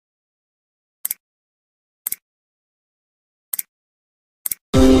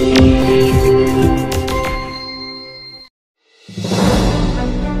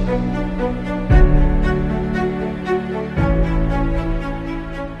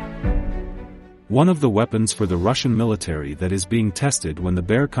One of the weapons for the Russian military that is being tested when the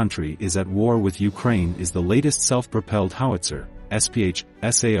Bear country is at war with Ukraine is the latest self-propelled howitzer, SPH,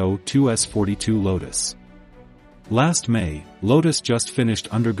 SAO-2S42 Lotus. Last May, Lotus just finished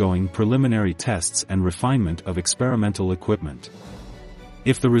undergoing preliminary tests and refinement of experimental equipment.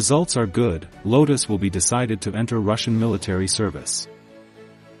 If the results are good, Lotus will be decided to enter Russian military service.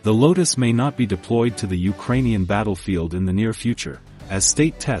 The Lotus may not be deployed to the Ukrainian battlefield in the near future, as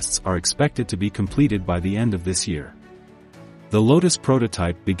state tests are expected to be completed by the end of this year. The Lotus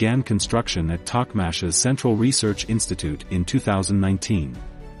prototype began construction at Tokmash's Central Research Institute in 2019.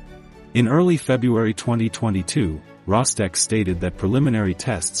 In early February 2022, Rostec stated that preliminary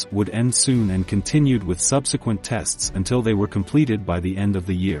tests would end soon and continued with subsequent tests until they were completed by the end of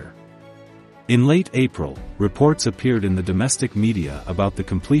the year. In late April, reports appeared in the domestic media about the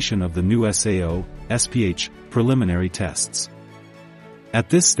completion of the new SAO, SPH, preliminary tests. At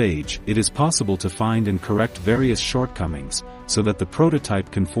this stage, it is possible to find and correct various shortcomings, so that the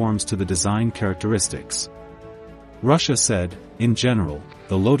prototype conforms to the design characteristics. Russia said, in general,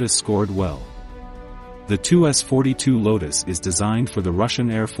 the Lotus scored well. The 2S42 Lotus is designed for the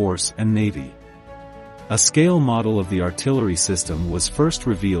Russian Air Force and Navy. A scale model of the artillery system was first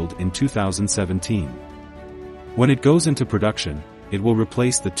revealed in 2017. When it goes into production, it will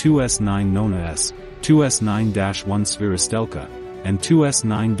replace the 2S9 Nona S, 2S9-1 Svirostelka, and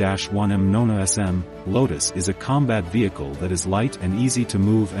 2S9-1M Nona SM. Lotus is a combat vehicle that is light and easy to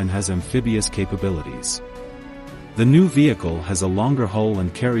move and has amphibious capabilities. The new vehicle has a longer hull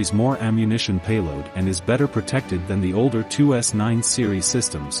and carries more ammunition payload and is better protected than the older 2S9 series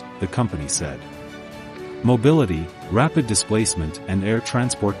systems, the company said. Mobility, rapid displacement and air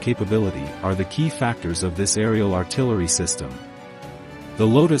transport capability are the key factors of this aerial artillery system. The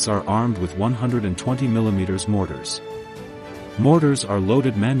Lotus are armed with 120mm mortars. Mortars are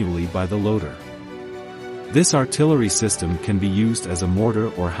loaded manually by the loader. This artillery system can be used as a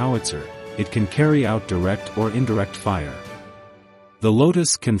mortar or howitzer. It can carry out direct or indirect fire. The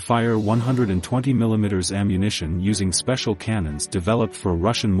Lotus can fire 120mm ammunition using special cannons developed for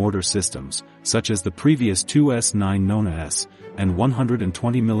Russian mortar systems, such as the previous 2S9 Nona S, and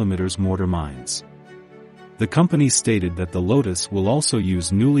 120mm mortar mines. The company stated that the Lotus will also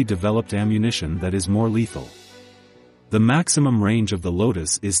use newly developed ammunition that is more lethal. The maximum range of the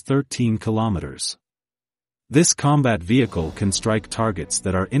Lotus is 13 kilometers. This combat vehicle can strike targets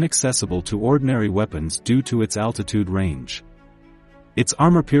that are inaccessible to ordinary weapons due to its altitude range. Its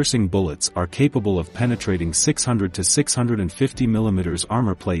armor-piercing bullets are capable of penetrating 600 to 650 mm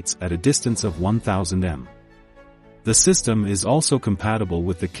armor plates at a distance of 1000 m. The system is also compatible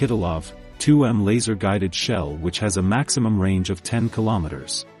with the Kittilov 2M laser-guided shell, which has a maximum range of 10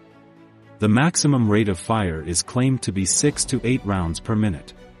 kilometers. The maximum rate of fire is claimed to be 6 to 8 rounds per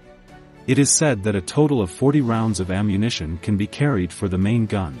minute. It is said that a total of 40 rounds of ammunition can be carried for the main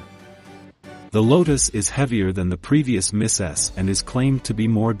gun. The Lotus is heavier than the previous Miss S and is claimed to be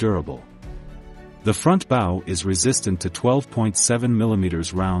more durable. The front bow is resistant to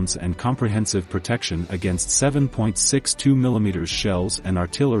 12.7mm rounds and comprehensive protection against 7.62mm shells and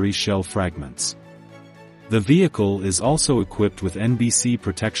artillery shell fragments. The vehicle is also equipped with NBC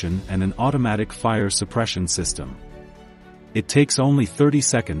protection and an automatic fire suppression system. It takes only 30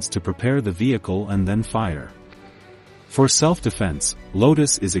 seconds to prepare the vehicle and then fire. For self-defense,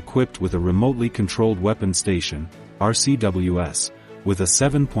 Lotus is equipped with a remotely controlled weapon station, RCWS, with a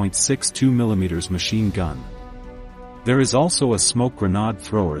 7.62mm machine gun. There is also a smoke grenade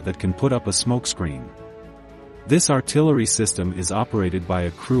thrower that can put up a smokescreen. This artillery system is operated by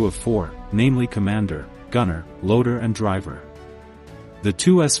a crew of 4, namely commander, gunner, loader and driver. The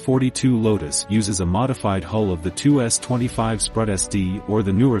 2S42 Lotus uses a modified hull of the 2S25 Sprut SD or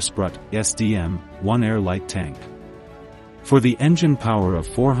the newer Sprut SDM, 1 air light tank. For the engine power of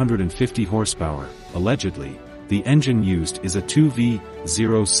 450 horsepower, allegedly, the engine used is a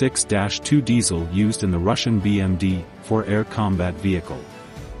 2V06-2 diesel used in the Russian BMD, for air combat vehicle.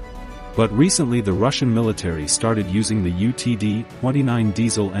 But recently the Russian military started using the UTD-29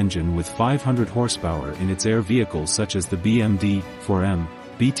 diesel engine with 500 horsepower in its air vehicles such as the BMD-4M,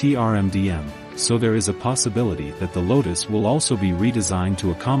 BTRMDM, so there is a possibility that the Lotus will also be redesigned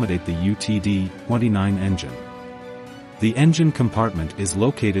to accommodate the UTD-29 engine. The engine compartment is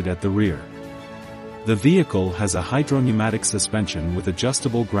located at the rear. The vehicle has a hydropneumatic suspension with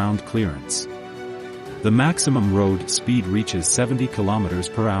adjustable ground clearance. The maximum road speed reaches 70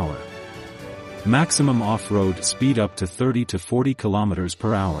 km per hour. Maximum off-road speed up to 30 to 40 km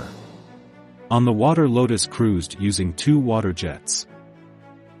per hour. On the water, Lotus cruised using 2 water jets.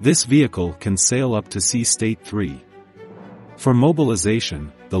 This vehicle can sail up to Sea State 3. For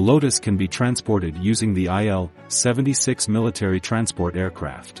mobilization, the Lotus can be transported using the IL-76 military transport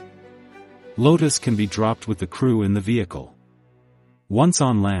aircraft. Lotus can be dropped with the crew in the vehicle. Once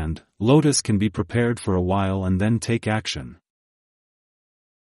on land, Lotus can be prepared for a while and then take action.